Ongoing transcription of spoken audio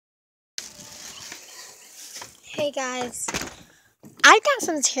Hey guys, I got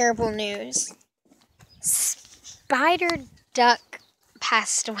some terrible news. Spider Duck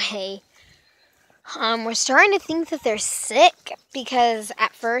passed away. We're starting to think that they're sick because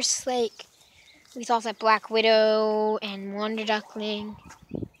at first, we thought that Black Widow and Wonder Duckling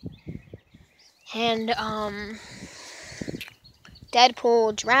and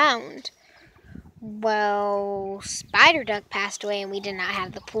Deadpool drowned. Well, Spider Duck passed away and we did not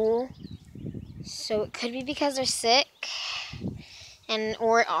have the pool. So it could be because they're sick,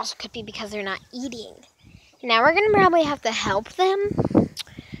 or it also could be because they're not eating. Now we're going to probably have to help them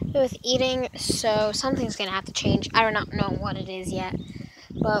with eating, so something's going to have to change. I do not know what it is yet.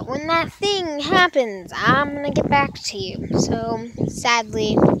 But when that thing happens, I'm going to get back to you. So,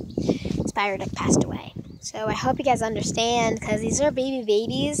 sadly, Spider Duck passed away. So I hope you guys understand, because these are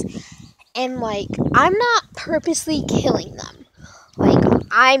babies, and, I'm not purposely killing them.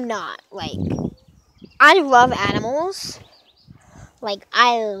 I'm not. I love animals.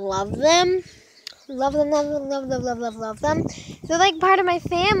 I love them. Love them. They're, part of my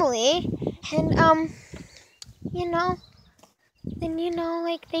family. And,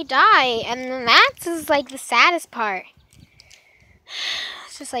 they die. And that's the saddest part.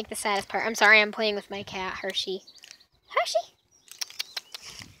 It's just, the saddest part. I'm sorry, I'm playing with my cat, Hershey. Hershey?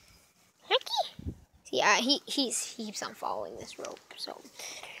 Yeah, he keeps on following this rope, so...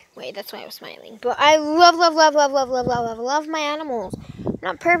 Wait, that's why I was smiling. But I love my animals. I'm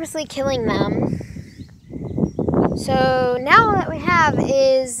not purposely killing them. So now that we have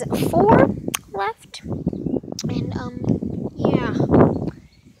is 4 left. And, yeah.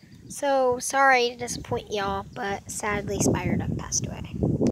 So, sorry to disappoint y'all, but sadly Spider Duck passed away.